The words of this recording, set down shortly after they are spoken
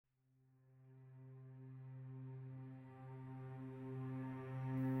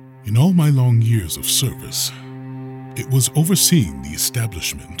In all my long years of service, it was overseeing the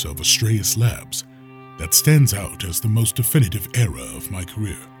establishment of Astraeus Labs that stands out as the most definitive era of my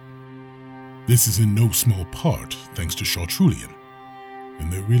career. This is in no small part thanks to Chartrulian,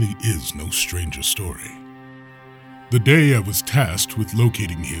 and there really is no stranger story. The day I was tasked with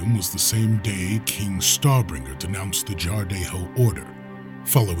locating him was the same day King Starbringer denounced the Jardeho Order,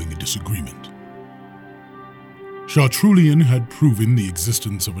 following a disagreement. Chartrulian had proven the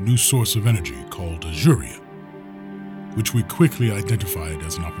existence of a new source of energy called Azuria, which we quickly identified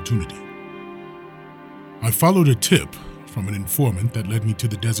as an opportunity. I followed a tip from an informant that led me to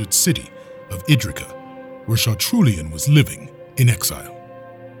the desert city of Idrica, where Chartrulian was living in exile.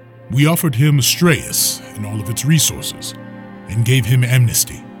 We offered him Astraeus and all of its resources, and gave him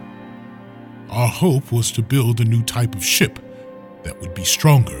amnesty. Our hope was to build a new type of ship that would be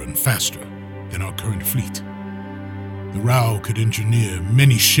stronger and faster than our current fleet. The Rao could engineer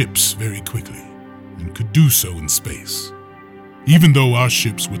many ships very quickly, and could do so in space. Even though our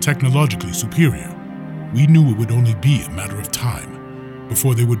ships were technologically superior, we knew it would only be a matter of time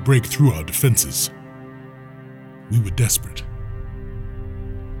before they would break through our defenses. We were desperate.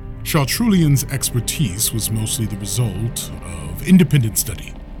 Chartrulian's expertise was mostly the result of independent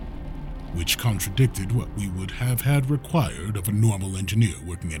study, which contradicted what we would have had required of a normal engineer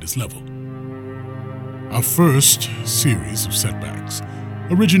working at his level. Our first series of setbacks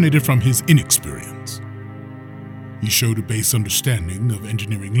originated from his inexperience. He showed a base understanding of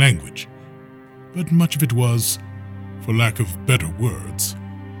engineering language, but much of it was, for lack of better words,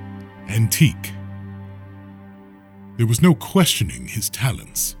 antique. There was no questioning his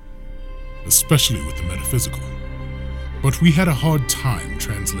talents, especially with the metaphysical, but we had a hard time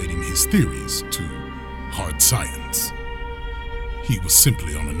translating his theories to hard science. He was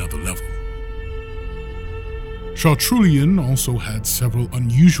simply on another level. Chartrulian also had several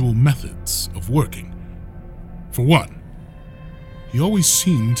unusual methods of working. For one, he always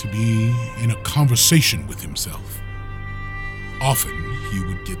seemed to be in a conversation with himself. Often, he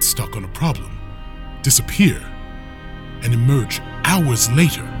would get stuck on a problem, disappear, and emerge hours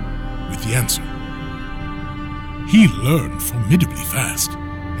later with the answer. He learned formidably fast,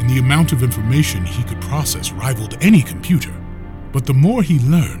 and the amount of information he could process rivaled any computer. But the more he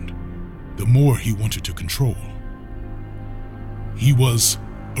learned, the more he wanted to control. He was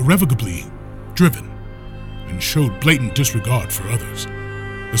irrevocably driven and showed blatant disregard for others,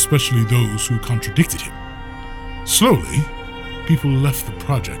 especially those who contradicted him. Slowly, people left the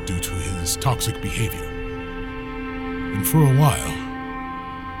project due to his toxic behavior. And for a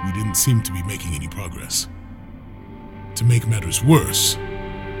while, we didn't seem to be making any progress. To make matters worse,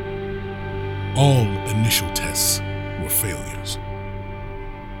 all initial tests were failures.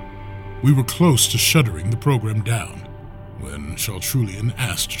 We were close to shuttering the program down when Chartrulian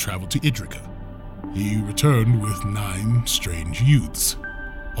asked to travel to Idrica. He returned with 9 strange youths,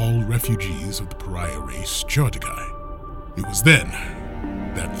 all refugees of the pariah race Jardegai. It was then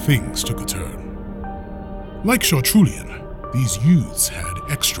that things took a turn. Like Chartrulian, these youths had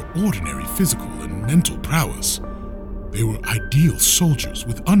extraordinary physical and mental prowess. They were ideal soldiers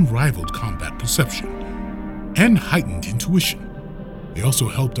with unrivaled combat perception and heightened intuition. They also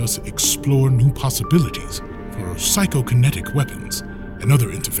helped us explore new possibilities for psychokinetic weapons and other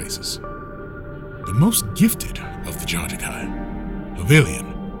interfaces. The most gifted of the Jardegai,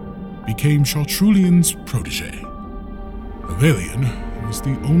 Havelian, became Chartrulian's protege. Havelian was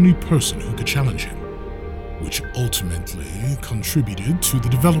the only person who could challenge him, which ultimately contributed to the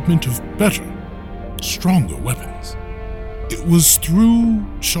development of better, stronger weapons. It was through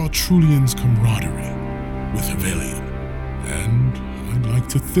Chartrulian's camaraderie with Havelian, and I'd like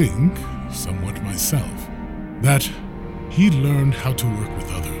to think, somewhat myself, that he learned how to work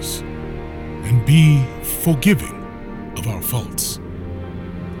with others and be forgiving of our faults.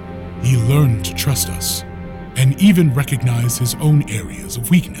 He learned to trust us and even recognize his own areas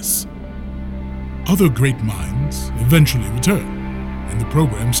of weakness. Other great minds eventually returned, and the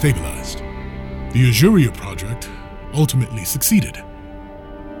program stabilized. The Azuria project ultimately succeeded.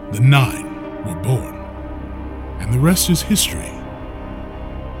 The 9 were born, and the rest is history.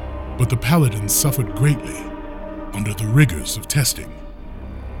 But the Paladins suffered greatly under the rigors of testing.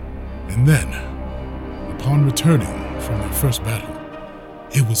 And then, upon returning from their first battle,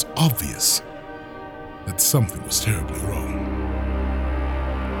 it was obvious that something was terribly wrong.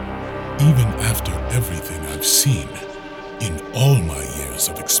 Even after everything I've seen in all my years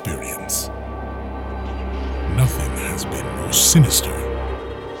of experience, nothing has been more sinister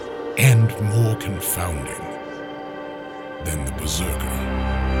and more confounding than the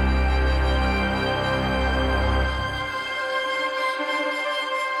Berserker.